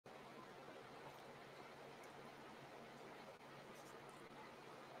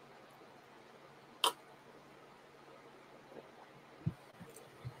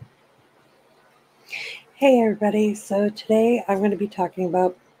Hey everybody, so today I'm going to be talking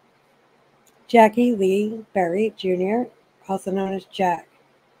about Jackie Lee Berry Jr., also known as Jack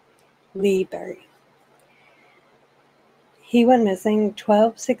Lee Berry. He went missing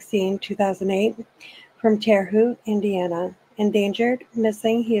 12/16/2008 from Terre Haute, Indiana. Endangered,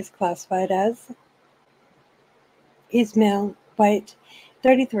 missing, he is classified as, he's male, white,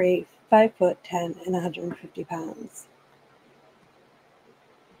 33, 5'10", and 150 pounds.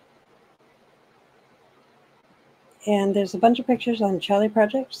 And there's a bunch of pictures on Charlie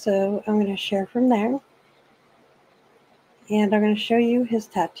Project, so I'm going to share from there. And I'm going to show you his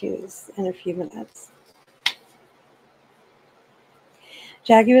tattoos in a few minutes.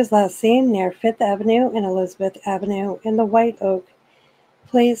 Jackie was last seen near 5th Avenue and Elizabeth Avenue in the White Oak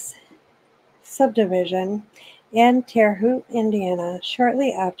Place subdivision in Terre Haute, Indiana,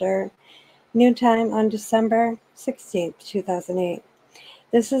 shortly after noontime on December 16, 2008.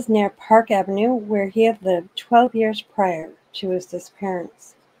 This is near Park Avenue, where he had lived 12 years prior to his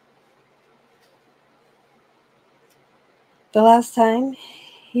disappearance. The last time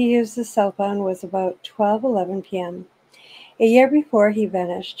he used his cell phone was about 12:11 p.m. A year before he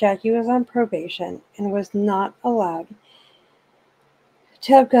vanished, Jackie was on probation and was not allowed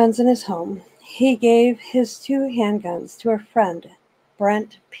to have guns in his home. He gave his 2 handguns to a friend,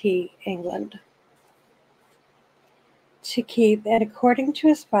 Brent P. England, to keep, and according to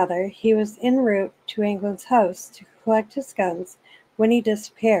his father, he was en route to England's house to collect his guns when he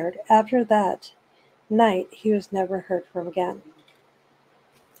disappeared. After that night, he was never heard from again.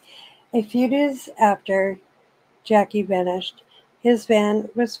 A few days after Jackie vanished, his van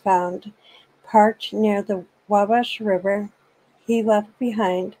was found parked near the Wabash River. He left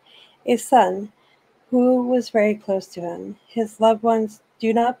behind a son who was very close to him. His loved ones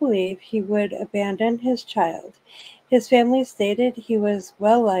do not believe he would abandon his child. His family stated he was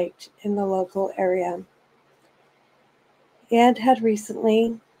well liked in the local area and had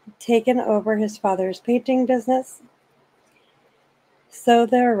recently taken over his father's painting business. So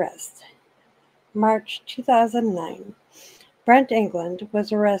the arrest. March 2009. Brent England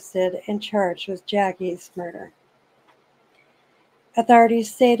was arrested and charged with Jackie's murder.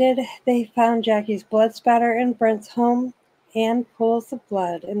 Authorities stated they found Jackie's blood spatter in Brent's home and pools of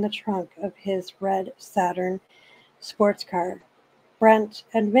blood in the trunk of his red Saturn sports car. Brent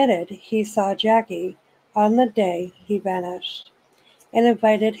admitted he saw Jackie on the day he vanished and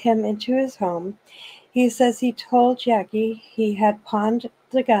invited him into his home. He says he told Jackie he had pawned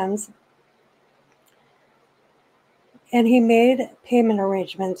the guns and he made payment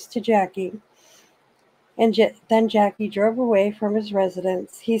arrangements to Jackie. And then Jackie drove away from his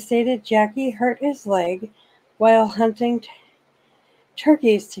residence. He stated Jackie hurt his leg while hunting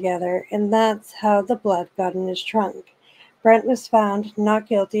turkeys together, and that's how the blood got in his trunk. Brent was found not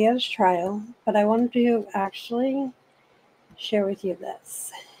guilty at his trial, but I wanted to actually share with you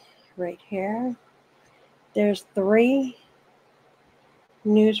this right here. There's 3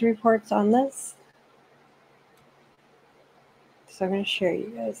 news reports on this, so I'm going to share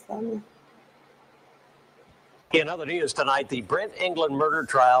you guys them. In other news tonight, the Brent England murder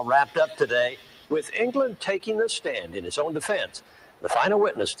trial wrapped up today with England taking the stand in his own defense, the final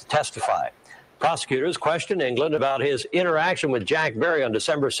witness to testify. Prosecutors questioned England about his interaction with Jack Berry on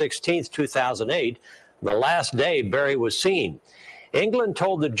December 16, 2008, the last day Berry was seen. England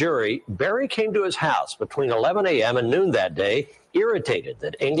told the jury Berry came to his house between 11 a.m. and noon that day, irritated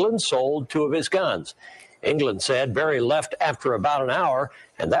that England sold 2 of his guns. England said Berry left after about an hour,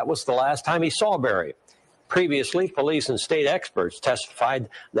 and that was the last time he saw Berry. Previously, police and state experts testified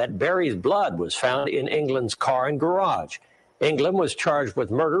that Berry's blood was found in England's car and garage. England was charged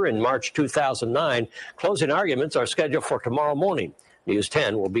with murder in March 2009. Closing arguments are scheduled for tomorrow morning. News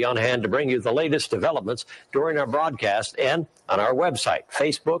 10 will be on hand to bring you the latest developments during our broadcast and on our website,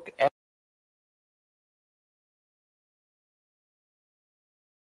 Facebook, and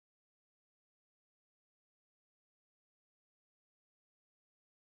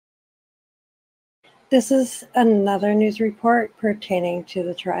This is another news report pertaining to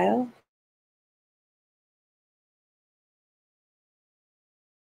the trial.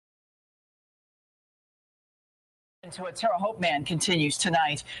 To a Terre Haute man continues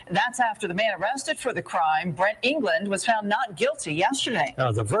tonight. That's after the man arrested for the crime, Brent England, was found not guilty yesterday.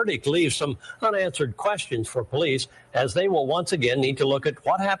 The verdict leaves some unanswered questions for police as they will once again need to look at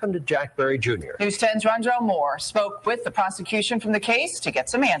what happened to Jack Berry Jr. News 10's Rundrell Moore spoke with the prosecution from the case to get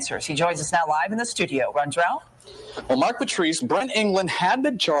some answers. He joins us now live in the studio. Rundrell? Well, Mark Patrice, Brent England had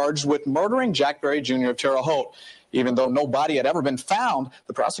been charged with murdering Jack Berry Jr. of Terre Haute. Even though no body had ever been found,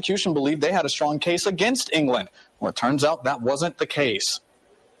 the prosecution believed they had a strong case against England. Well, it turns out that wasn't the case.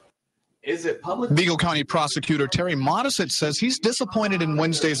 Is it public? Vigo County Prosecutor Terry Modisett says he's disappointed in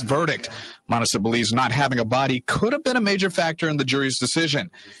Wednesday's verdict. Modisett believes not having a body could have been a major factor in the jury's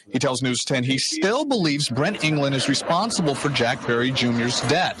decision. He tells News 10 he still believes Brent England is responsible for Jack Berry Jr.'s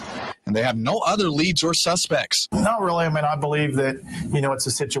death, and they have no other leads or suspects. Not really. I mean, I believe that, it's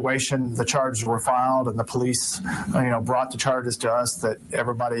a situation, the charges were filed and the police, brought the charges to us, that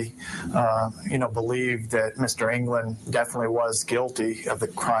everybody, believed that Mr. England definitely was guilty of the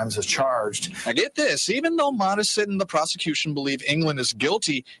crimes as charged. Now get this, even though Modisett and the prosecution believe England is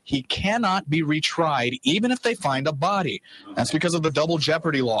guilty, he cannot be retried even if they find a body. That's because of the double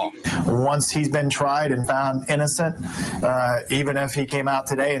jeopardy law. Once he's been tried and found innocent, even if he came out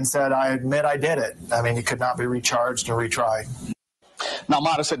today and said, I admit I did it, I mean, he could not be recharged or retried. Now,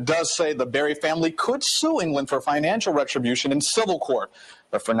 Modisett does say the Berry family could sue England for financial retribution in civil court.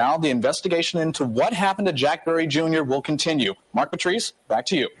 But for now, the investigation into what happened to Jack Berry Jr. will continue. Mark Patrice, back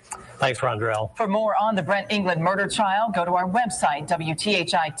to you. Thanks, Rondrell. For more on the Brent England murder trial, go to our website,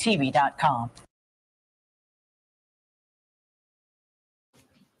 WTHITV.com.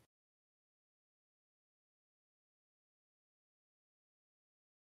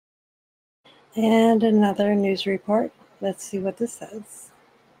 And another news report. Let's see what this says.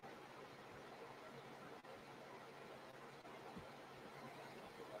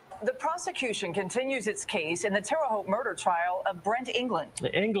 The prosecution continues its case in the Terre Haute murder trial of Brent England.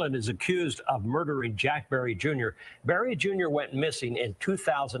 England is accused of murdering Jack Berry Jr. Berry Jr. went missing in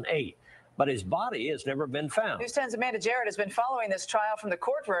 2008, but his body has never been found. News 10's Amanda Jarrett has been following this trial from the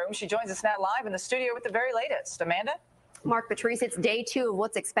courtroom. She joins us now live in the studio with the very latest. Amanda? Mark Patrice, it's day 2 of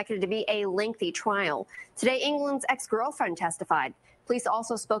what's expected to be a lengthy trial. Today, England's ex-girlfriend testified. Police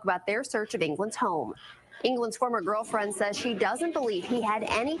also spoke about their search of England's home. England's former girlfriend says she doesn't believe he had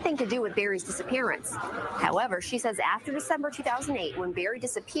anything to do with Berry's disappearance. However, she says after December 2008, when Berry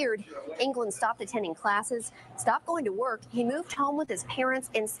disappeared, England stopped attending classes, stopped going to work, he moved home with his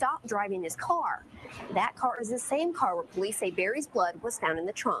parents, and stopped driving his car. That car is the same car where police say Berry's blood was found in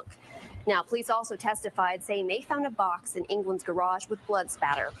the trunk. Now, police also testified, saying they found a box in England's garage with blood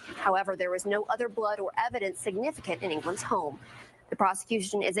spatter. However, there was no other blood or evidence significant in England's home. The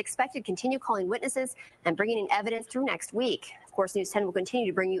prosecution is expected to continue calling witnesses and bringing in evidence through next week. Of course, News 10 will continue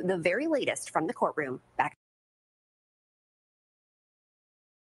to bring you the very latest from the courtroom. Back.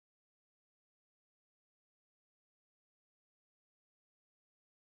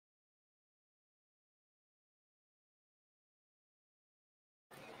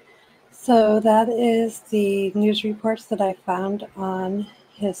 So that is the news reports that I found on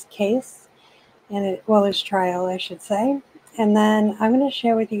his case, and his trial, I should say. And then I'm going to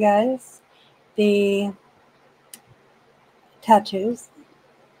share with you guys the tattoos.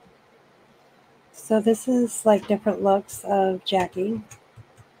 So this is like different looks of Jackie.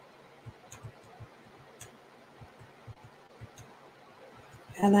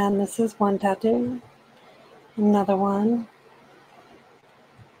 And then this is one tattoo, another one.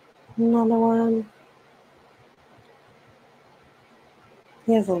 Another one.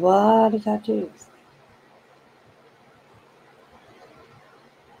 He has a lot of tattoos.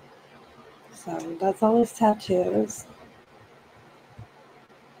 So that's all his tattoos.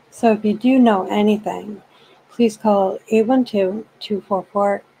 So if you do know anything, please call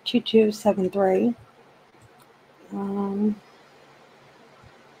 812-244-2273.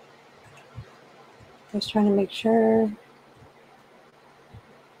 Just trying to make sure.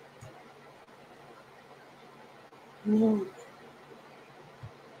 No.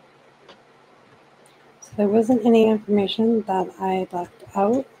 So there wasn't any information that I left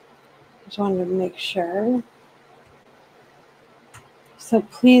out. Just wanted to make sure. So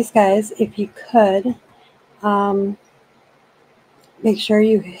please, guys, if you could, make sure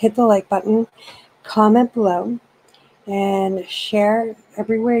you hit the like button, comment below, and share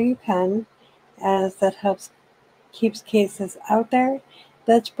everywhere you can, as that helps keeps cases out there.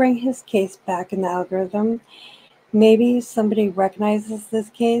 Let's bring his case back in the algorithm. Maybe somebody recognizes this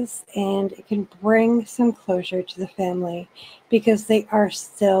case and it can bring some closure to the family, because they are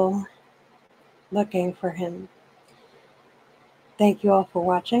still looking for him. Thank you all for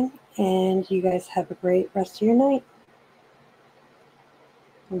watching, and you guys have a great rest of your night.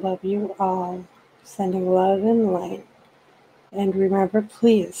 I love you all. Sending love and light. And remember,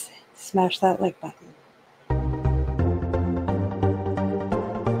 please smash that like button.